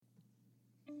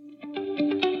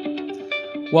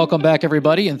Welcome back,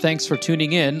 everybody, and thanks for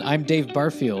tuning in. I'm Dave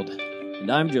Barfield. And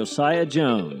I'm Josiah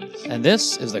Jones. And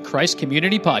this is the Christ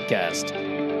Community Podcast.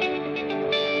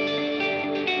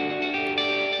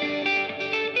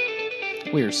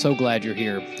 We are so glad you're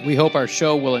here. We hope our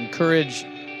show will encourage,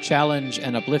 challenge,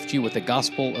 and uplift you with the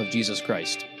gospel of Jesus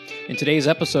Christ. In today's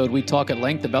episode, we talk at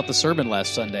length about the sermon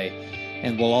last Sunday,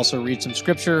 and we'll also read some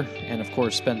scripture and, of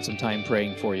course, spend some time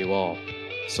praying for you all.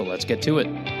 So let's get to it.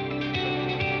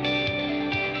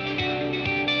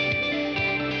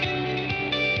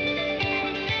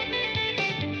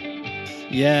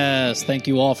 Yes, thank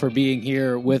you all for being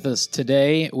here with us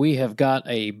today. We have got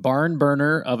a barn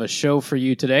burner of a show for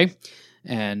you today.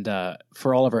 And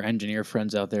for all of our engineer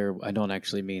friends out there, I don't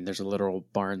actually mean there's a literal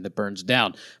barn that burns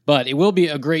down. But it will be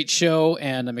a great show,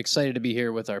 and I'm excited to be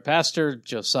here with our pastor,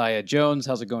 Josiah Jones.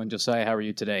 How's it going, Josiah? How are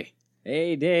you today?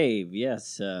 Hey, Dave.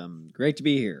 Yes, great to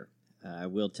be here. I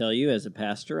will tell you, as a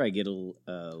pastor, I get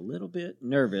a little bit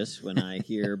nervous when I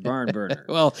hear barn burner.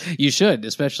 Well, you should,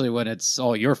 especially when it's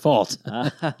all your fault.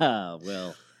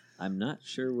 Well, I'm not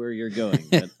sure where you're going,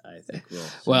 but I think we'll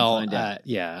find out.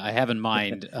 I have in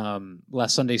mind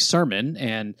last Sunday's sermon,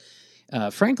 and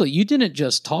frankly, you didn't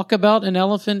just talk about an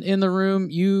elephant in the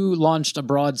room. You launched a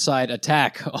broadside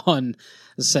attack on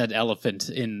said elephant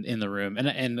in the room,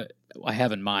 and I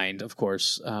have in mind, of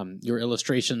course, your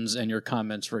illustrations and your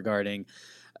comments regarding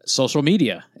social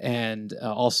media, and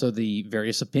also the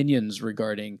various opinions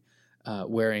regarding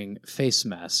wearing face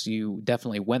masks. You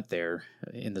definitely went there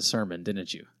in the sermon,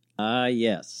 didn't you?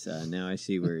 Yes. Now I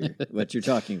see what you're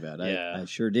talking about. Yeah. I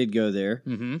sure did go there.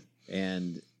 Mm-hmm.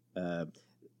 And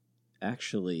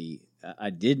actually, I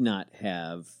did not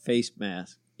have face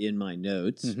mask in my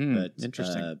notes, but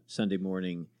Interesting. Sunday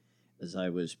morning, as I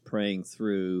was praying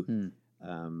through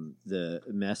the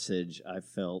message, I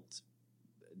felt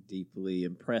deeply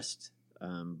impressed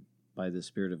by the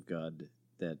Spirit of God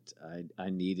that I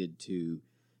needed to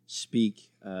speak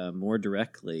more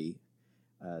directly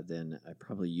than I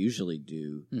probably usually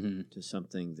do to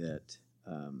something that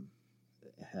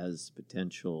has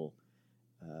potential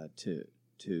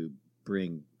to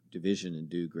bring division and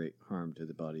do great harm to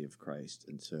the body of Christ.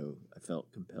 And so I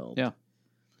felt compelled.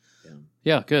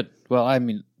 Yeah, good. Well, I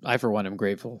mean, I for one am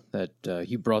grateful that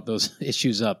you brought those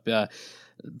issues up.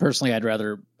 Personally,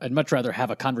 I'd much rather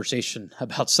have a conversation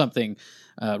about something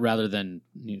rather than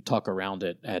talk around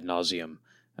it ad nauseum.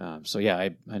 So yeah,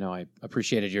 I know I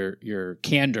appreciated your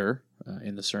candor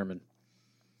in the sermon.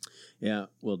 Yeah,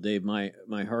 well, Dave, my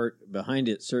heart behind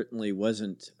it certainly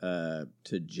wasn't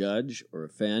to judge or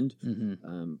offend,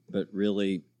 but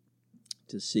really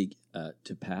to seek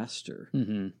to pastor.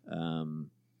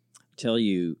 Tell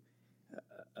you,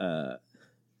 I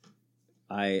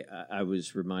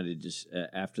was reminded just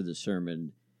after the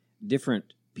sermon,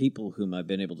 different people whom I've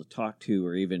been able to talk to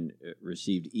or even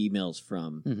received emails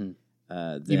from.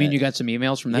 You mean you got some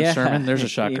emails from that sermon? There's a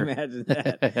shocker. Can you imagine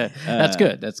that? That's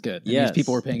good. That's good. Yes. These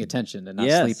people were paying attention and not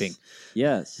sleeping.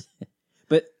 Yes.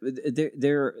 But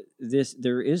there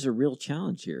is a real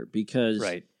challenge here because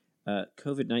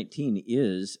COVID-19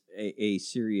 is a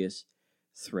serious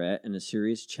threat and a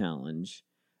serious challenge.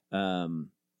 But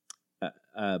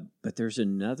there's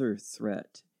another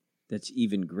threat that's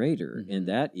even greater, and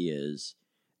that is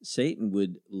Satan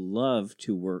would love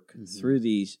to work through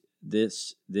this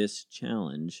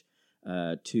challenge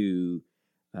to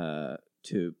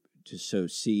sow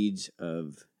seeds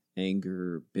of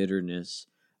anger, bitterness,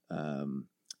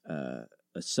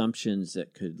 assumptions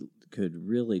that could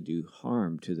really do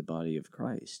harm to the body of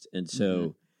Christ. And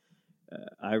so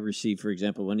I received, for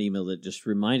example, one email that just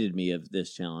reminded me of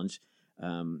this challenge,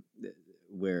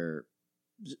 where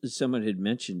someone had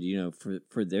mentioned,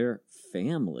 for their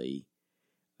family,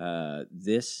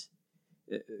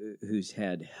 who's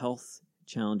had health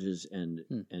challenges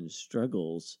and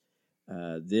struggles,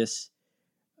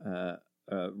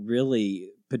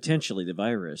 really potentially the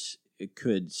virus, it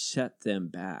could set them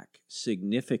back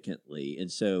significantly.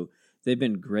 And so they've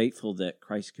been grateful that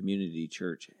Christ Community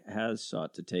Church has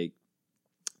sought to take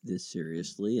this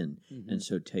seriously and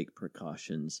so take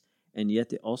precautions. And yet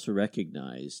they also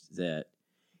recognized that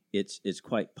it's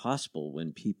quite possible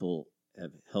when people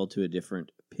have held to a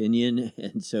different opinion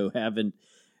and so haven't,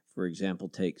 for example,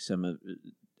 take some of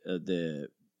the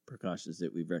precautions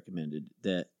that we've recommended,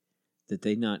 that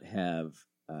they not have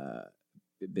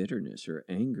bitterness or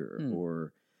anger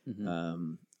or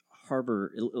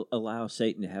allow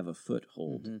Satan to have a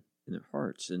foothold in their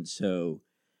hearts. And so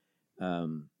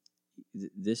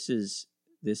this is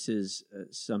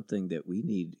something that we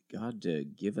need God to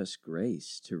give us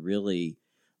grace to really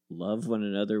love one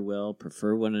another well,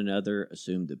 prefer one another,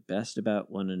 assume the best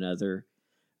about one another,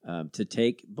 to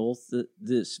take both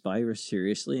this virus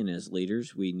seriously, and as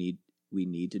leaders, we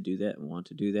need to do that and want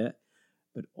to do that,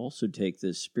 but also take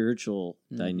the spiritual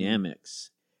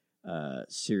dynamics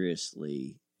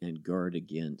seriously and guard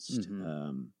against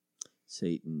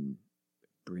Satan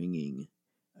bringing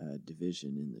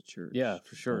division in the church. Yeah,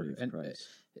 for sure. Body of And Christ.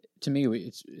 to me,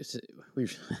 we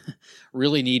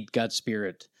really need God's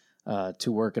Spirit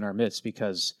to work in our midst,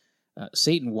 because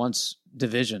Satan wants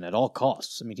division at all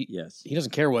costs. I mean, he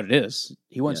doesn't care what it is.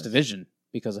 He wants division,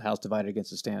 because a house divided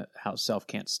against a house self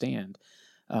can't stand.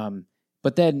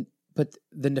 But the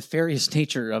nefarious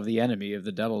nature of the enemy, of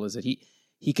the devil, is that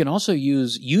he can also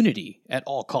use unity at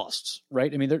all costs,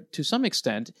 right? I mean, to some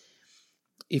extent,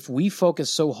 if we focus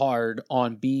so hard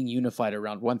on being unified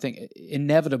around one thing,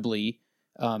 inevitably,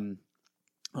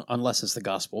 unless it's the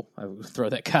gospel, I would throw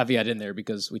that caveat in there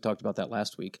because we talked about that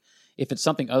last week. If it's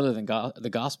something other than the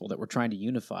gospel that we're trying to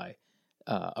unify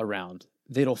around,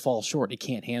 it'll fall short. It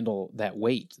can't handle that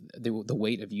weight, the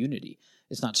weight of unity.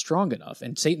 It's not strong enough,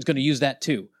 and Satan's going to use that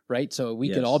too, right? So we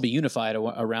could all be unified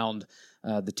around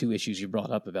the two issues you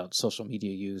brought up about social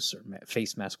media use or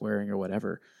face mask wearing or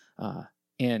whatever.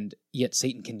 And yet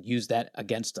Satan can use that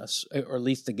against us, or at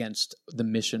least against the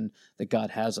mission that God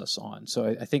has us on. So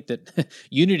I think that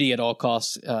unity at all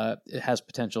costs has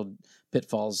potential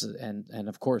pitfalls, and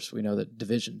of course we know that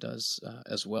division does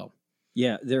as well.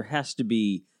 Yeah, there has to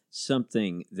be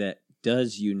something that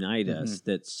does unite us,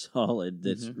 that's solid,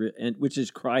 and which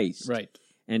is Christ, right?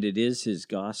 And it is His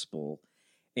gospel,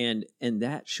 and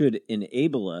that should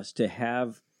enable us to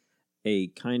have a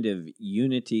kind of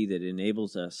unity that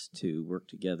enables us to work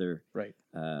together, right?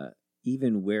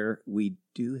 Even where we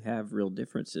do have real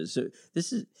differences. So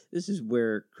this is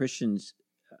where Christians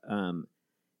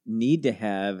need to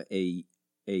have a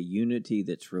unity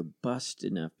that's robust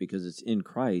enough, because it's in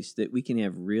Christ, that we can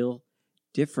have real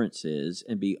differences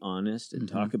and be honest and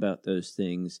talk about those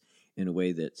things in a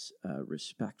way that's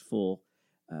respectful,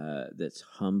 that's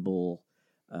humble,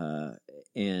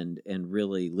 and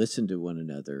really listen to one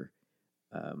another.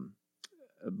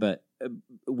 But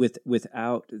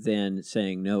without then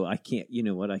saying, no, I can't,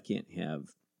 I can't have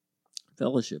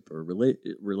fellowship or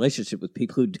relationship with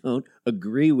people who don't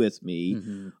agree with me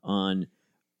on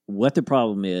what the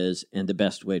problem is and the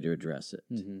best way to address it.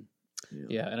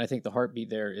 Yeah, and I think the heartbeat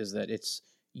there is that it's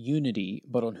unity,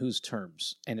 but on whose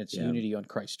terms? And it's unity on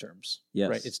Christ's terms,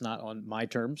 right? It's not on my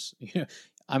terms.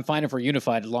 I'm fine if we're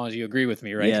unified as long as you agree with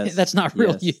me, right? Yes. That's not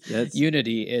real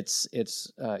unity. It's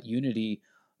unity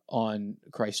on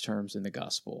Christ's terms in the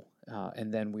gospel.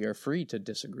 And then we are free to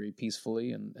disagree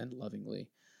peacefully and lovingly.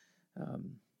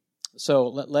 So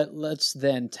let's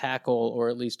then tackle, or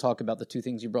at least talk about, the two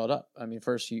things you brought up. I mean,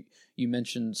 first you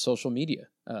mentioned social media,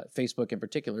 Facebook in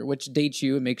particular, which dates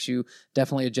you and makes you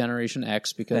definitely a Generation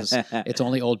X, because it's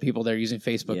only old people that are using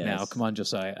Facebook now. Come on,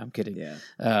 Josiah. I'm kidding. Yeah.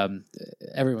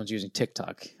 Everyone's using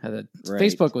TikTok. Right.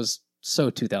 Facebook was so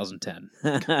 2010.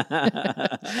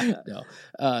 No,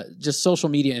 just social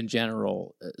media in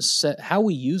general, how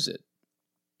we use it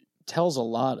tells a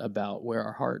lot about where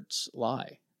our hearts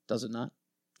lie, does it not?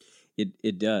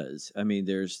 It does. I mean,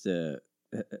 there's the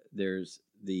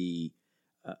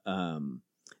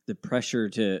pressure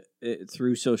to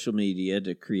through social media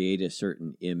to create a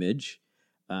certain image,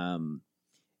 and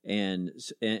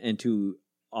to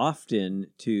often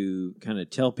to kind of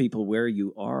tell people where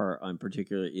you are on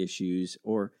particular issues,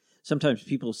 or sometimes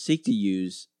people seek to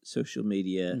use social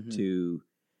media to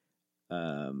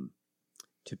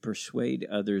persuade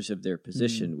others of their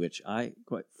position, which I,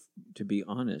 quite to be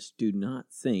honest, do not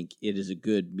think it is a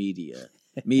good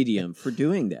medium for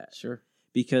doing that. Sure.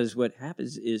 Because what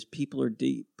happens is people are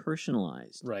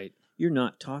depersonalized. Right. You're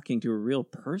not talking to a real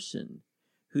person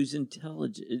who's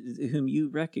intelligent, whom you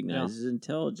recognize as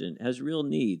intelligent, has real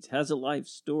needs, has a life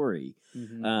story.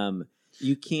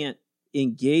 You can't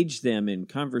engage them in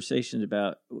conversations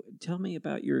about, tell me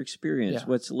about your experience,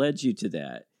 what's led you to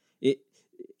that.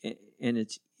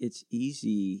 It's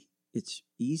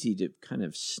easy to kind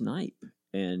of snipe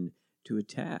and to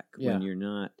attack when you're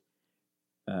not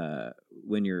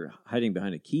when you're hiding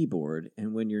behind a keyboard,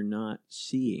 and when you're not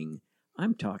seeing,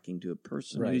 I'm talking to a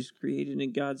person who's created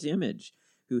in God's image,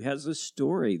 who has a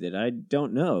story that I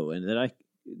don't know and that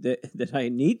I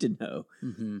need to know.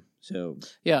 So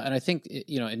and I think,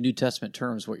 in New Testament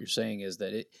terms, what you're saying is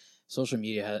that social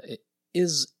media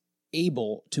is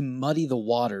able to muddy the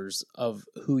waters of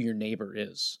who your neighbor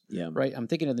is. Yeah. Right. I'm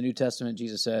thinking of the New Testament.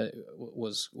 Jesus said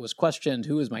was questioned,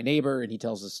 "Who is my neighbor?" And he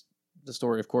tells us the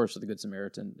story, of course, of the Good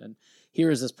Samaritan. And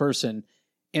here is this person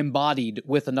embodied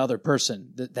with another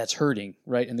person that's hurting,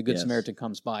 right? And the Good Samaritan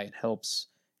comes by and helps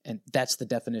And that's the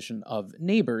definition of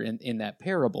neighbor in that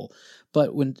parable.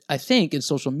 But when I think in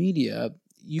social media,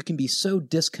 you can be so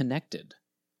disconnected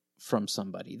from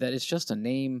somebody that it's just a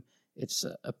name. It's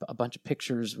a bunch of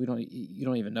pictures. You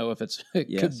don't even know if it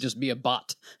could just be a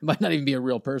bot. It might not even be a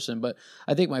real person. But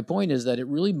I think my point is that it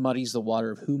really muddies the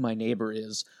water of who my neighbor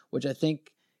is, which I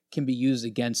think can be used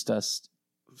against us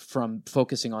from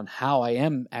focusing on how I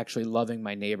am actually loving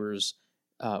my neighbors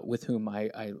with whom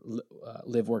I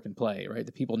live, work, and play, right?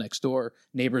 The people next door,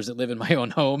 neighbors that live in my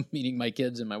own home, meaning my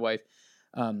kids and my wife.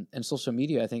 And social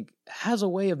media, I think, has a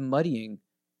way of muddying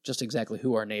just exactly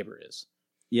who our neighbor is.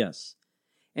 Yes.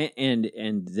 And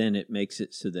then it makes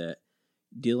it so that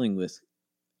dealing with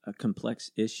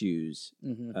complex issues,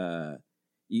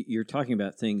 you're talking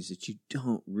about things that you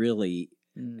don't really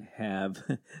have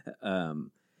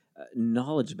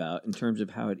knowledge about in terms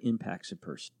of how it impacts a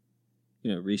person.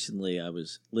 Recently I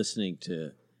was listening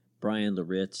to Brian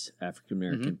Laritz,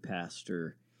 African-American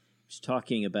pastor. He was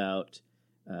talking about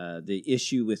the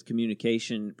issue with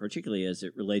communication, particularly as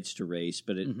it relates to race,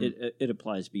 but it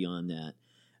applies beyond that.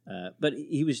 But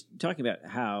he was talking about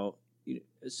how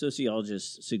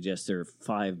sociologists suggest there are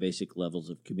 5 basic levels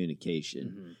of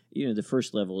communication. The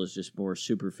first level is just more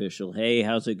superficial. Hey,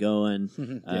 how's it going?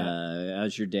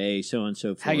 How's your day? So on and so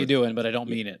forth. How you doing? But I don't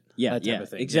mean it. That type of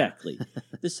thing. Exactly.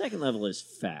 The second level is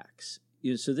facts.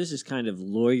 So this is kind of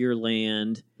lawyer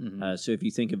land. So if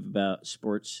you think about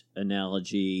sports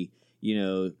analogy,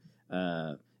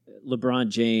 LeBron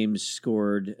James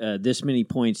scored this many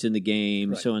points in the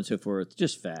game, so on and so forth.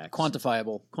 Just facts.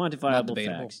 Quantifiable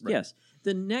facts. Right. Yes.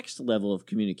 The next level of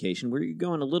communication, where you're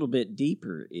going a little bit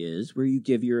deeper, is where you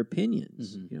give your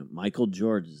opinions. Michael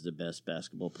Jordan is the best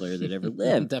basketball player that ever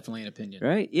lived. Definitely an opinion.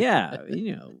 Right? Yeah.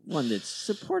 One that's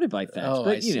supported by facts. Oh,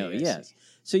 but, I see. yes.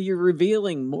 So you're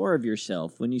revealing more of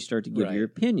yourself when you start to give your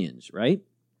opinions, right?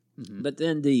 But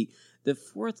then the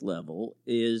fourth level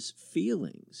is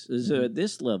feelings. So at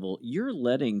this level, you're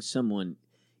letting someone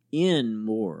in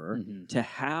more to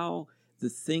how the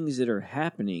things that are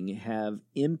happening have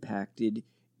impacted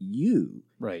you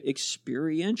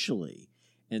experientially.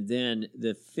 And then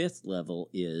the fifth level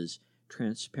is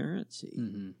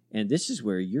transparency. And this is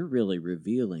where you're really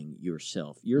revealing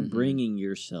yourself. You're bringing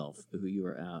yourself, who you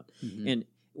are out. And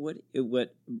what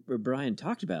Brian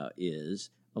talked about is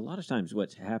a lot of times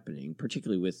what's happening,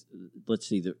 particularly with, let's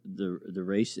see, the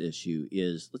race issue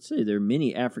is, let's say there are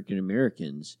many African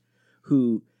Americans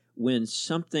who, when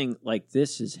something like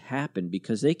this has happened,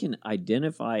 because they can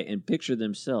identify and picture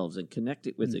themselves and connect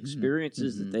it with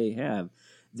experiences that they have,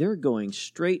 they're going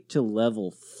straight to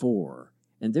level 4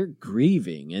 and they're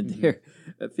grieving and they're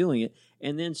feeling it.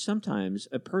 And then sometimes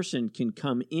a person can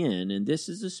come in, and this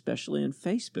is especially on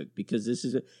Facebook, because this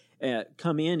is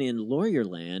come in lawyer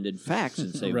land and facts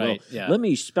and say, let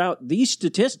me spout these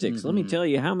statistics. Let me tell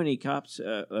you how many cops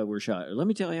were shot. Or let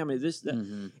me tell you how many this,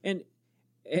 that.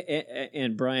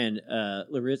 And Brian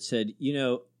Laritz said,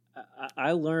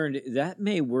 I learned that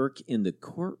may work in the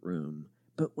courtroom,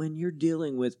 but when you're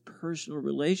dealing with personal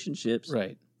relationships,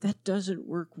 that doesn't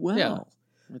work well.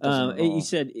 He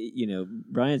said,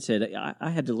 Brian said, I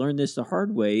had to learn this the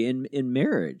hard way in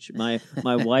marriage. My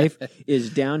wife is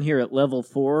down here at level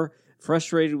 4,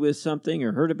 frustrated with something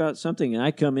or heard about something, and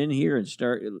I come in here and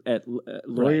start at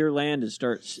lawyer land and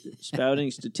start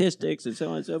spouting statistics and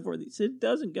so on and so forth. He said, it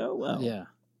doesn't go well. Yeah.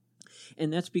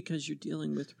 And that's because you're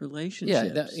dealing with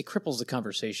relationships. Yeah, it cripples the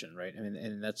conversation, right? I mean,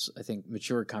 and that's, I think,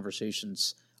 mature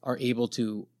conversations are able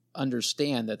to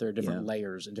understand that there are different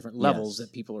layers and different levels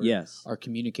that people are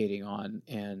communicating on,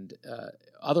 and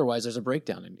otherwise there's a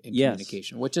breakdown in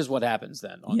communication, which is what happens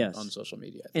then on social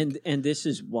media. And this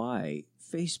is why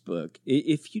Facebook,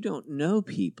 if you don't know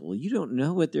people, you don't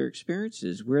know what their experience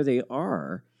is, where they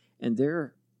are, and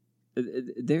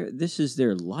this is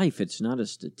their life. It's not a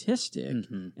statistic.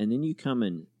 And then you come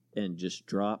and just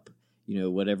drop,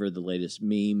 whatever the latest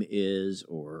meme is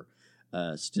or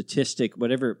statistic,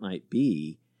 whatever it might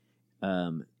be.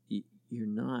 You're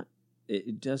not.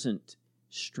 It doesn't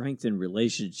strengthen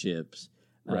relationships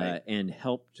and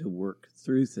help to work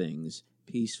through things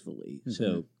peacefully.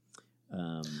 So,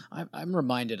 I'm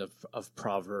reminded of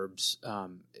Proverbs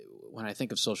when I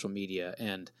think of social media,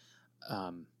 and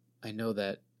I know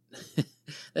that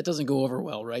that doesn't go over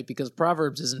well, right? Because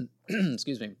Proverbs isn't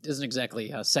isn't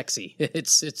exactly sexy.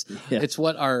 It's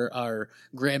what our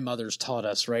grandmothers taught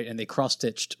us, right? And they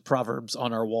cross-stitched Proverbs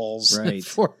on our walls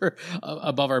for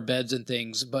above our beds and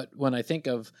things. But when I think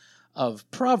of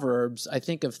Proverbs, I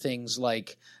think of things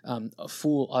like a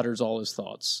fool utters all his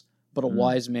thoughts, but a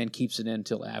wise man keeps it in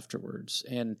till afterwards.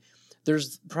 And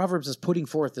there's Proverbs is putting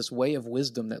forth this way of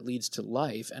wisdom that leads to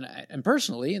life. And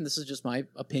personally, and this is just my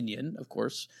opinion, of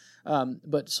course,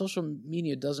 but social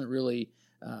media doesn't really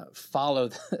follow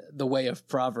the way of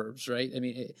Proverbs, right? I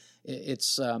mean,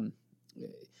 it's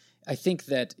I think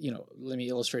that, let me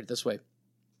illustrate it this way.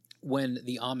 When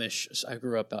the Amish, I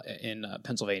grew up in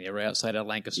Pennsylvania, right outside of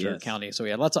Lancaster County, so we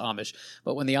had lots of Amish.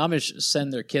 But when the Amish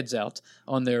send their kids out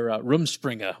on their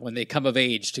rumspringa, when they come of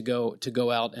age to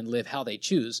go out and live how they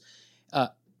choose,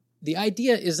 the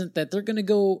idea isn't that they're going to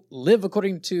go live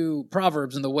according to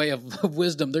Proverbs in the way of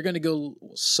wisdom. They're going to go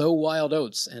sow wild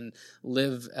oats and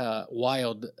live a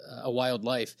wild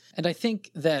life. And I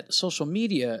think that social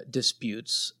media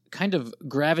disputes kind of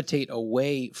gravitate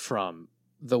away from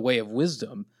the way of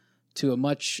wisdom to a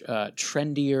much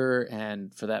trendier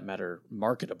and, for that matter,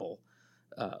 marketable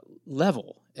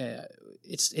level.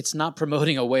 It's not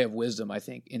promoting a way of wisdom, I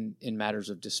think, in matters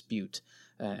of dispute.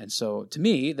 And so, to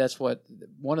me, that's what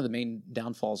one of the main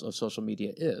downfalls of social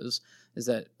media is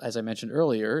that, as I mentioned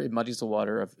earlier, it muddies the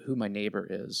water of who my neighbor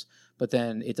is. But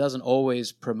then it doesn't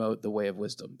always promote the way of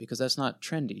wisdom, because that's not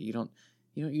trendy. You don't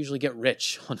usually get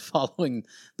rich on following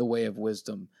the way of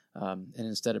wisdom, and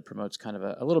instead it promotes kind of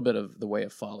a little bit of the way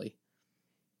of folly.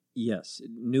 Yes,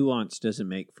 nuance doesn't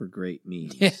make for great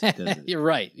memes, does it? You're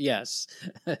right, yes.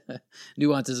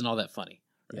 Nuance isn't all that funny.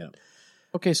 Right? Yeah.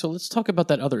 Okay, so let's talk about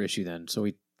that other issue then. So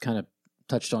we kind of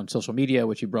touched on social media,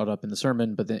 which you brought up in the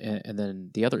sermon, and then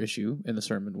the other issue in the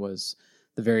sermon was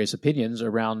the various opinions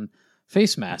around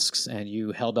face masks, and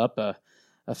you held up a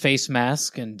face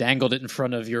mask and dangled it in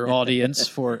front of your audience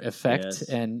for effect, Yes.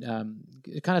 and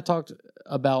it kind of talked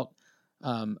about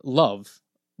love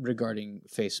regarding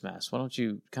face masks. Why don't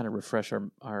you kind of refresh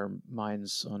our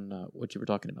minds on what you were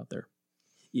talking about there?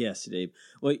 Yes, Dave.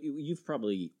 Well, you've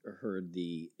probably heard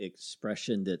the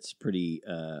expression that's pretty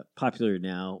popular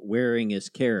now, wearing is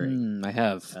caring. I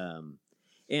have.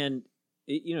 And,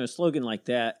 a slogan like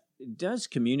that does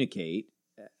communicate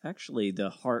actually the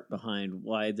heart behind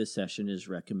why the session is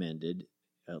recommended.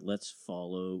 Let's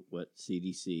follow what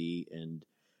CDC and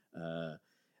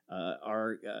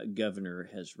our governor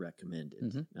has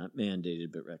recommended, not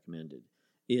mandated, but recommended.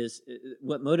 Is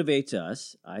what motivates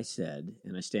us, I said,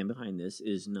 and I stand behind this,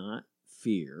 is not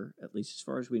fear, at least as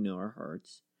far as we know our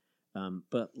hearts,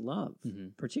 but love,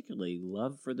 particularly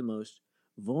love for the most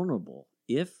vulnerable.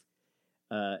 If,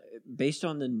 based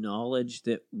on the knowledge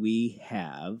that we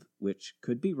have, which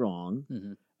could be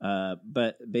wrong,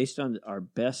 but based on our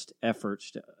best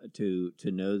efforts to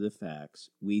know the facts,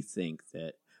 we think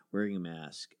that wearing a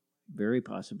mask very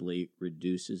possibly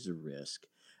reduces the risk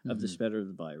of the spread of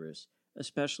the virus,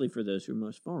 especially for those who are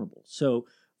most vulnerable. So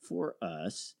for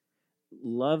us,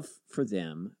 love for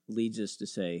them leads us to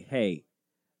say, hey,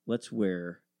 let's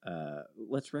recommend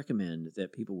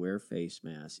that people wear face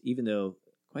masks, even though,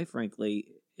 quite frankly,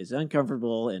 it's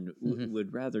uncomfortable and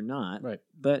would rather not. Right.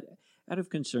 But out of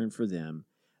concern for them,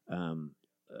 I'm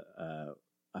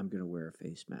going to wear a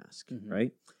face mask,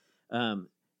 right?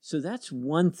 So that's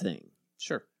one thing.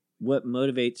 Sure. What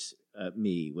motivates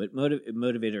me, what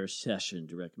motivated our session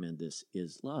to recommend this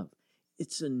is love.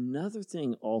 It's another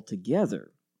thing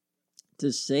altogether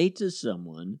to say to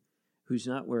someone who's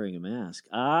not wearing a mask,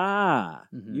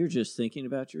 you're just thinking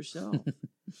about yourself.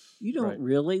 You don't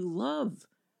really love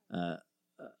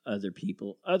other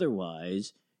people.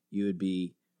 Otherwise, you would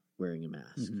be wearing a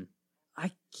mask.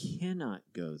 I cannot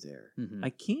go there. I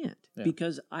can't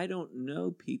because I don't know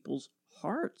people's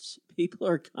hearts. People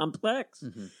are complex.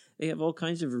 They have all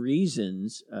kinds of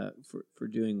reasons for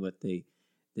doing what they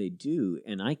do,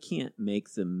 and I can't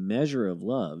make the measure of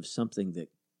love something that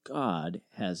God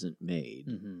hasn't made.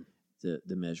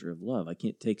 The measure of love. I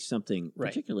can't take something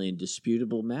particularly in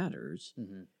disputable matters,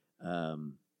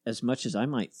 as much as I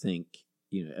might think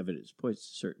evidence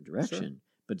points a certain direction,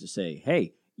 but to say,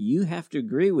 hey, you have to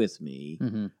agree with me,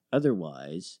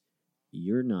 otherwise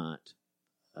you're not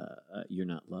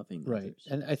loving others.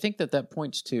 And I think that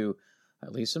points to,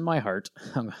 at least in my heart,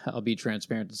 I'll be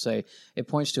transparent to say, it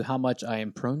points to how much I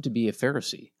am prone to be a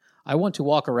Pharisee. I want to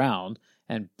walk around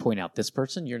and point out this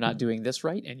person, you're not doing this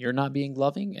right, and you're not being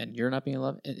loving, and you're not being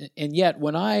loving. And yet,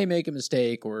 when I make a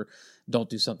mistake or don't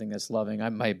do something that's loving,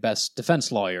 I'm my best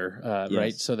defense lawyer,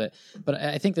 right? So but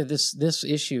I think that this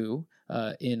issue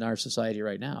in our society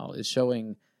right now is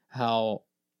showing how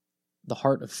the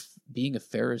heart of being a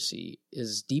Pharisee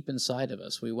is deep inside of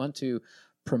us. We want to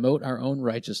promote our own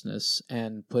righteousness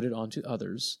and put it onto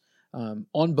others.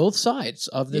 On both sides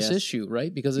of this issue,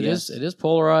 right? Because it is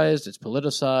polarized, it's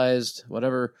politicized,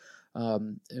 whatever.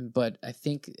 But I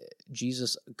think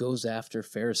Jesus goes after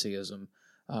Phariseeism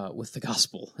with the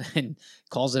gospel and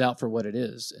calls it out for what it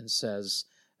is and says,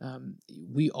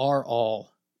 we are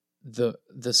all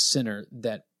the sinner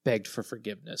that begged for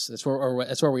forgiveness. That's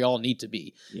where we all need to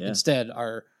be. Yeah. Instead,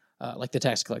 like the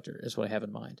tax collector is what I have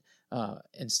in mind.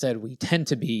 Instead, we tend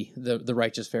to be the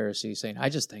righteous Pharisee saying, I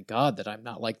just thank God that I'm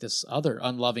not like this other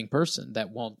unloving person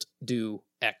that won't do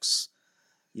X.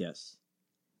 Yes.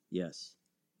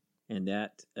 And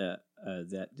that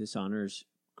dishonors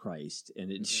Christ,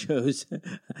 and it shows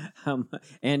how much,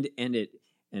 and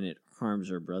it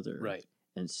harms our brother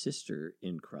and sister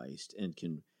in Christ, and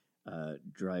can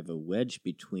drive a wedge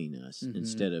between us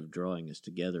instead of drawing us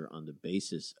together on the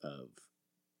basis of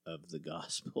the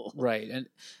gospel. Right. And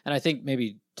I think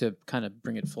maybe to kind of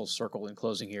bring it full circle in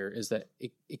closing here is that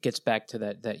it gets back to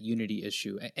that unity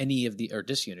issue. Or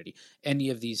disunity, any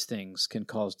of these things can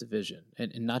cause division,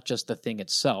 and not just the thing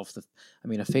itself.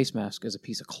 A face mask is a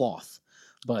piece of cloth,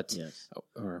 but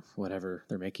or whatever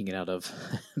they're making it out of.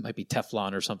 It might be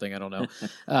Teflon or something, I don't know.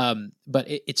 But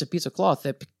it's a piece of cloth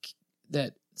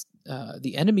that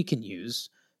the enemy can use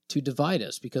to divide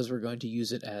us, because we're going to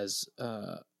use it as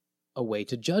a way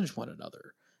to judge one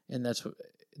another, and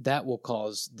that will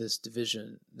cause this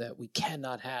division that we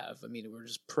cannot have. We're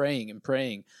just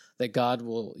praying that God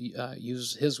will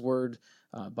use His word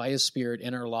by His Spirit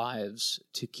in our lives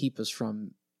to keep us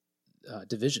from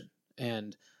division.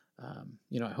 And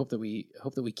I hope that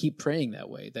we keep praying that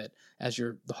way. That as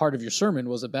the heart of your sermon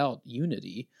was about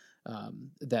unity,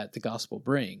 that the gospel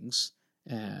brings,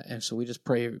 and so we just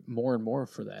pray more and more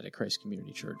for that at Christ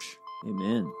Community Church.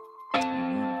 Amen.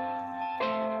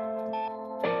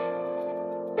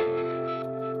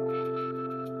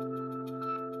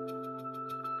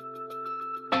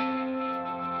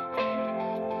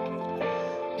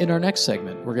 In our next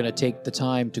segment, we're going to take the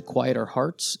time to quiet our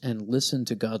hearts and listen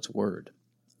to God's Word.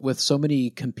 With so many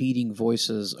competing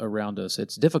voices around us,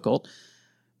 it's difficult,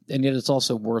 and yet it's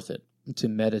also worth it to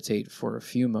meditate for a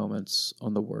few moments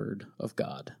on the Word of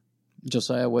God.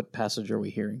 Josiah, what passage are we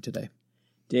hearing today?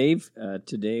 Dave,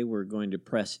 today we're going to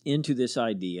press into this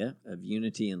idea of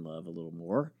unity and love a little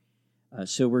more.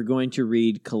 So we're going to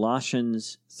read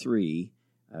Colossians 3,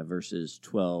 verses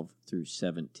 12 through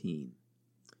 17.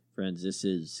 Friends, this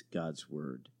is God's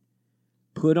Word.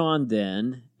 Put on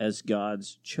then, as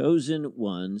God's chosen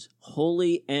ones,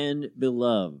 holy and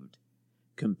beloved,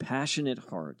 compassionate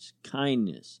hearts,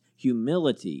 kindness,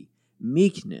 humility,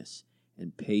 meekness,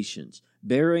 and patience,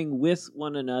 bearing with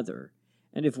one another,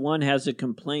 and if one has a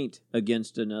complaint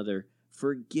against another,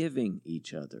 forgiving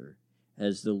each other,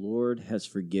 as the Lord has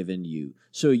forgiven you.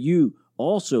 So you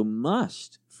also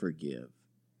must forgive.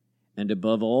 And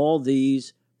above all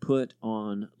these, put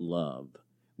on love,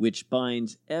 which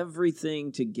binds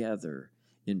everything together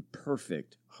in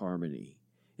perfect harmony.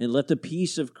 And let the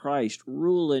peace of Christ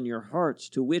rule in your hearts,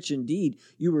 to which indeed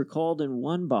you were called in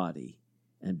one body,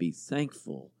 and be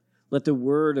thankful. Let the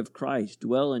word of Christ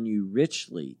dwell in you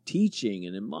richly, teaching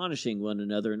and admonishing one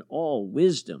another in all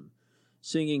wisdom,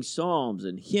 singing psalms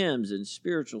and hymns and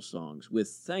spiritual songs with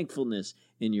thankfulness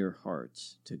in your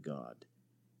hearts to God.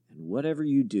 And whatever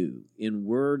you do, in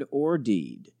word or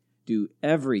deed, do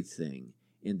everything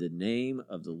in the name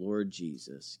of the Lord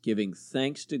Jesus, giving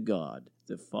thanks to God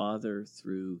the Father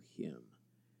through Him.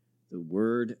 The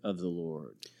word of the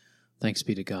Lord. Thanks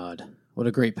be to God. What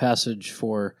a great passage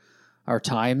for our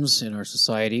times in our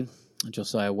society.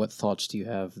 Josiah, what thoughts do you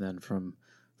have then from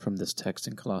this text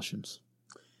in Colossians?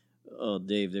 Oh,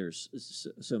 Dave, there's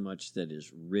so much that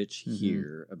is rich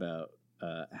here about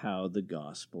how the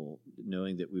gospel,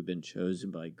 knowing that we've been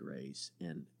chosen by grace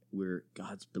and we're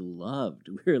God's beloved,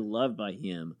 we're loved by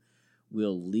Him,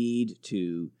 will lead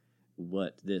to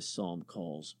what this psalm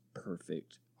calls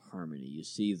perfect harmony. You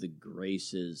see the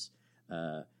graces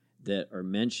that are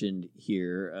mentioned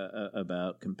here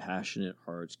about compassionate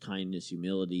hearts, kindness,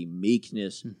 humility,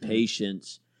 meekness,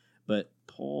 patience, but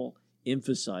Paul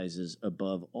emphasizes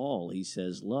above all, he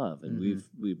says, love. And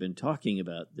we've been talking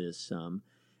about this some,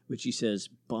 which he says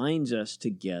binds us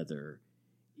together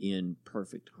in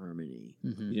perfect harmony.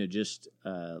 Just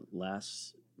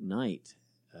last night,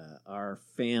 our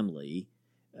family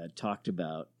talked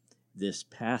about this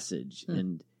passage,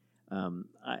 and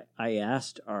I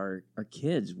asked our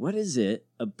kids, what is it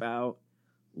about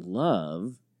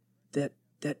love that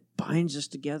binds us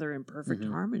together in perfect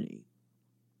harmony?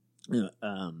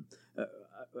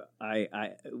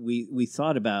 We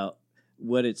thought about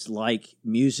what it's like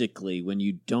musically when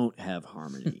you don't have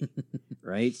harmony,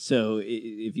 right? So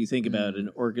if you think about an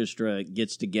orchestra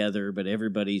gets together, but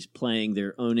everybody's playing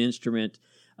their own instrument,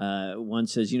 one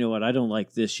says, you know what, I don't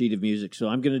like this sheet of music, so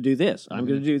I'm going to do this, I'm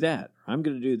going to do that, I'm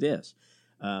going to do this.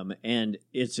 And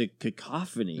it's a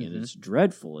cacophony, and it's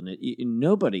dreadful, and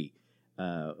nobody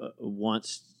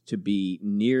wants to be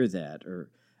near that, or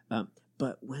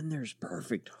but when there's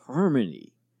perfect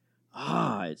harmony,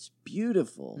 it's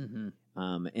beautiful,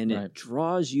 and Right. it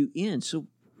draws you in. So,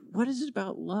 what is it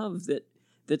about love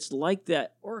that's like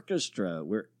that orchestra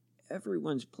where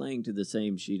everyone's playing to the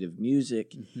same sheet of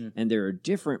music, and there are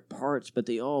different parts, but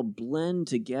they all blend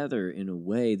together in a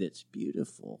way that's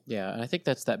beautiful? Yeah, and I think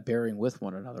that's that bearing with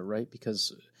one another, right?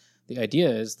 Because the idea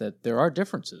is that there are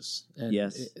differences, and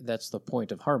Yes. that's the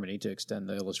point of harmony, to extend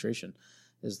the illustration,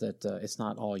 is that it's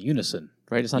not all unison,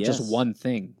 right? It's not Yes. just one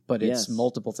thing, but it's Yes.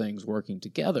 multiple things working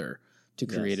together to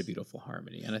create a Yes. beautiful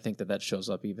harmony. And I think that shows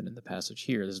up even in the passage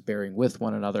here, this bearing with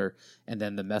one another, and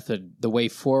then the method, the way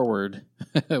forward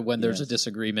when there's a Yes.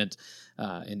 disagreement,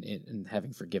 in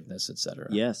having forgiveness, etc.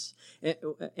 Yes,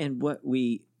 and what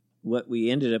we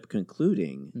ended up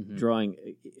concluding,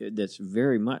 drawing that's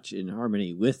very much in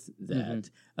harmony with that,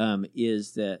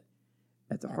 is that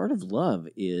at the heart of love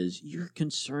is you're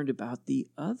concerned about the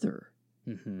other.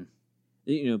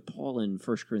 Paul in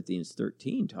 1 Corinthians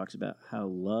 13 talks about how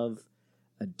love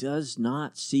does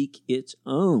not seek its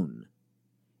own.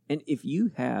 And if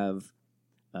you have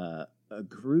a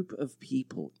group of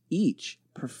people each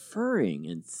preferring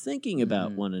and thinking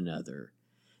about one another,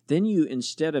 then you,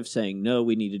 instead of saying, no,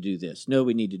 we need to do this, no,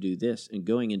 we need to do this, and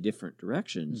going in different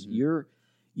directions, you're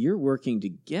working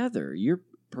together. You're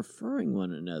preferring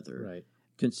one another, Right.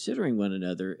 considering one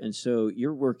another, and so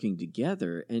you're working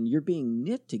together, and you're being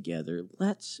knit together.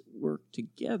 Let's work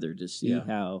together to see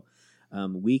how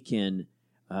we can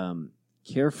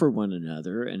care for one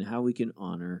another and how we can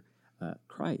honor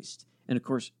Christ. And of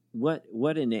course,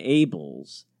 what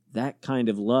enables that kind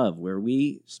of love where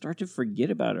we start to forget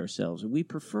about ourselves and we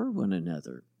prefer one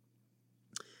another?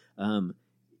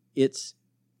 It's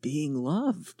being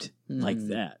loved like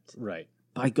that, Right.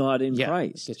 by God in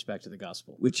Christ. Gets you back to the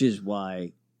gospel. Which is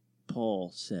why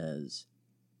Paul says,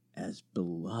 as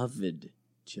beloved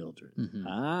children.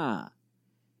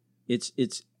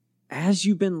 It's as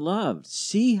you've been loved.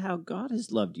 See how God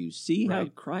has loved you. See how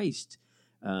Christ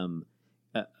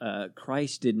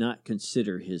Christ did not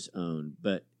consider his own,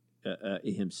 but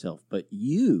himself, but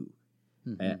you,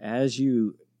 as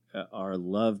you are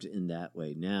loved in that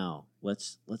way. Now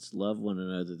let's love one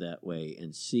another that way,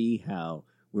 and see how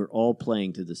we're all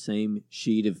playing to the same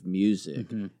sheet of music,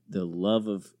 the love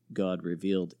of God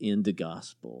revealed in the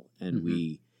gospel, and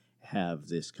we have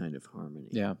this kind of harmony.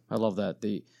 Yeah, I love that.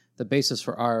 The basis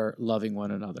for our loving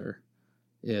one another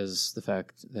is the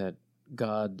fact that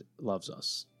God loves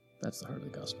us. That's the heart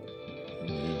of the gospel.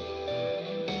 Amen.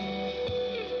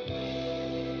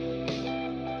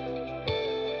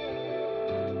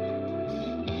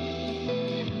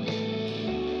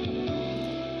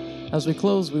 As we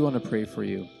close, we want to pray for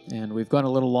you. And we've gone a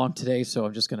little long today, so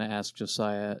I'm just going to ask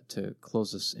Josiah to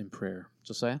close us in prayer.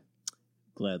 Josiah?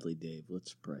 Gladly, Dave.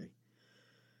 Let's pray.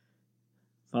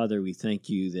 Father, we thank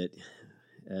you that,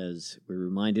 as we're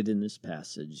reminded in this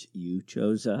passage, you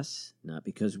chose us, not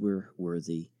because we're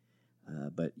worthy,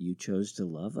 but you chose to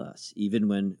love us, even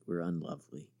when we're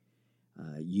unlovely.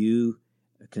 You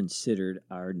considered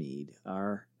our need,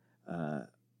 our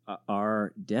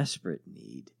desperate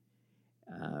need,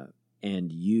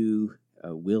 and you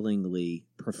willingly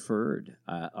preferred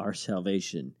our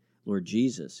salvation, Lord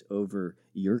Jesus, over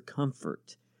your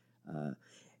comfort.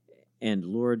 And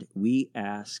Lord, we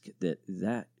ask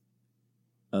that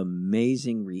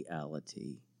amazing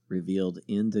reality revealed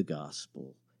in the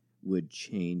gospel would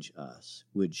change us,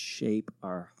 would shape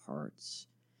our hearts.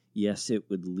 Yes, it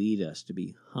would lead us to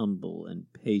be humble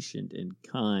and patient and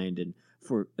kind and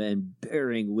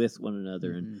bearing with one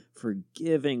another and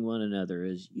forgiving one another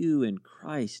as you in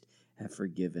Christ have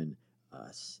forgiven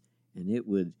us. And it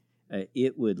would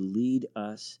lead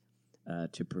us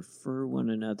to prefer one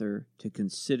another, to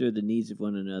consider the needs of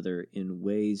one another in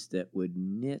ways that would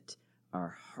knit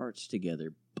our hearts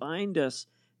together, bind us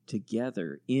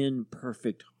together in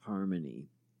perfect harmony,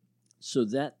 so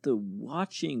that the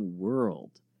watching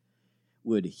world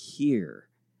would hear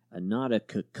not a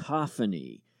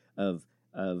cacophony of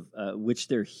which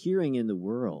they're hearing in the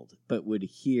world, but would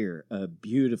hear a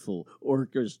beautiful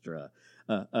orchestra,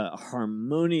 a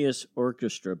harmonious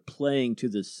orchestra playing to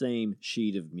the same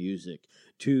sheet of music,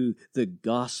 to the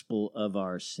gospel of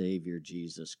our Savior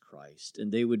Jesus Christ.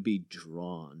 And they would be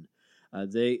drawn.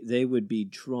 They would be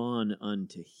drawn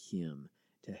unto him,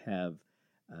 to have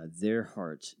their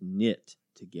hearts knit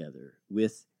together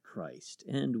with Christ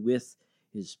and with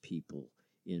his people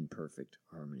in perfect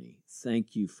harmony.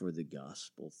 Thank you for the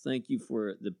gospel. Thank you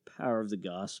for the power of the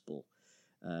gospel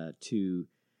to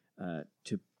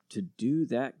do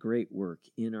that great work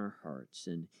in our hearts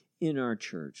and in our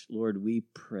church. Lord, we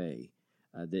pray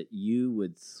that you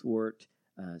would thwart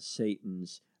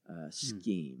Satan's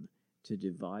scheme to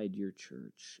divide your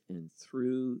church, and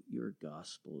through your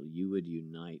gospel, you would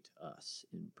unite us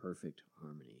in perfect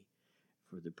harmony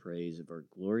for the praise of our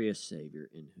glorious Savior,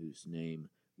 in whose name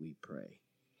we pray.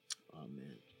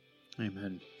 Amen.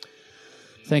 Amen.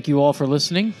 Thank you all for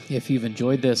listening. If you've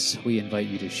enjoyed this, we invite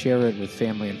you to share it with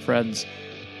family and friends.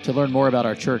 To learn more about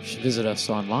our church, visit us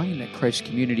online at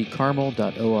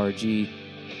christcommunitycarmel.org,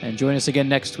 and join us again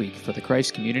next week for the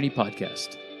Christ Community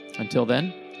Podcast. Until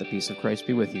then, the peace of Christ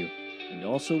be with you. And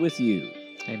also with you.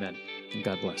 Amen. And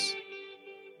God bless.